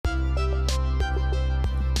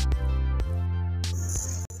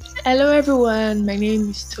Hello, everyone. My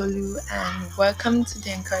name is Tolu, and welcome to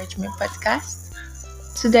the Encouragement Podcast.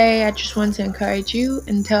 Today, I just want to encourage you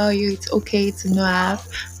and tell you it's okay to not have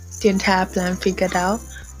the entire plan figured out.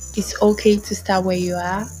 It's okay to start where you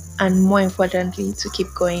are, and more importantly, to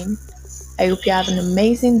keep going. I hope you have an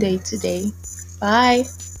amazing day today. Bye.